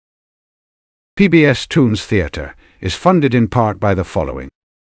PBS Toons Theatre is funded in part by the following.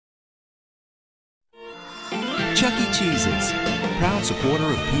 Chuck E. Cheese's, proud supporter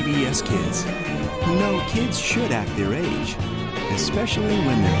of PBS Kids, who know kids should act their age, especially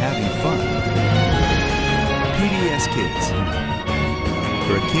when they're having fun. PBS Kids.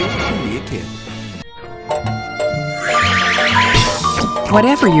 For a kid can be a kid.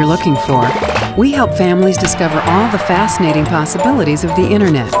 Whatever you're looking for, we help families discover all the fascinating possibilities of the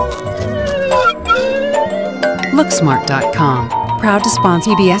Internet. Looksmart.com, proud to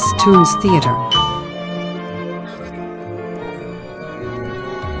sponsor PBS Toons Theatre.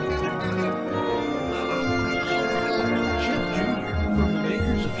 Chef Junior, from the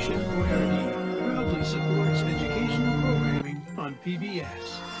makers of Chef Boyardee, proudly supports educational programming on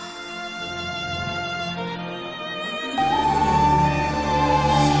PBS.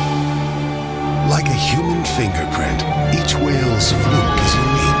 Like a human fingerprint, each whale's fluke is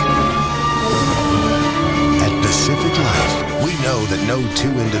unique. At Pacific Life, we know that no two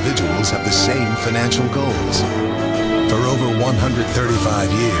individuals have the same financial goals. For over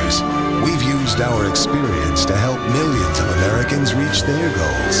 135 years, we've used our experience to help millions of Americans reach their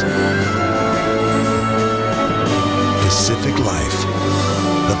goals. Pacific Life,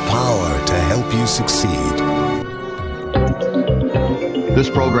 the power to help you succeed. This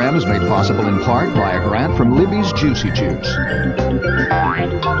program is made possible in part by a grant from Libby's Juicy Juice.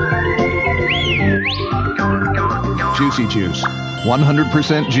 Juicy Juice,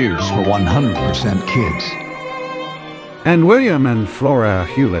 100% juice for 100% kids. And William and Flora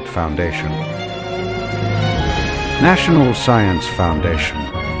Hewlett Foundation. National Science Foundation,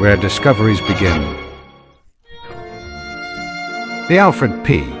 where discoveries begin. The Alfred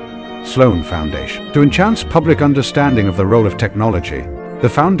P. Sloan Foundation. To enhance public understanding of the role of technology, the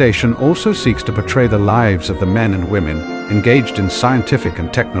Foundation also seeks to portray the lives of the men and women engaged in scientific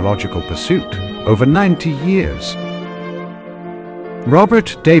and technological pursuit over 90 years.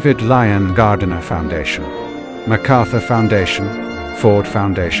 Robert David Lyon Gardiner Foundation, MacArthur Foundation, Ford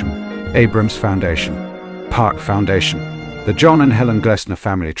Foundation, Abrams Foundation, Park Foundation, the John and Helen Glessner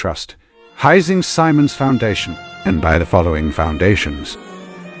Family Trust, Heising Simons Foundation, and by the following foundations.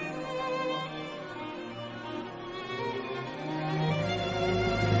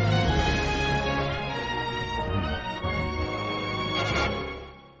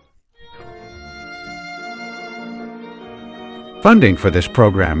 Funding for this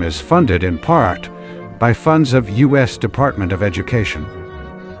program is funded in part by funds of U.S. Department of Education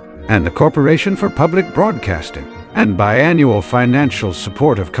and the Corporation for Public Broadcasting, and by annual financial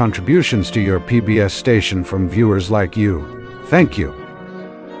support of contributions to your PBS station from viewers like you. Thank you.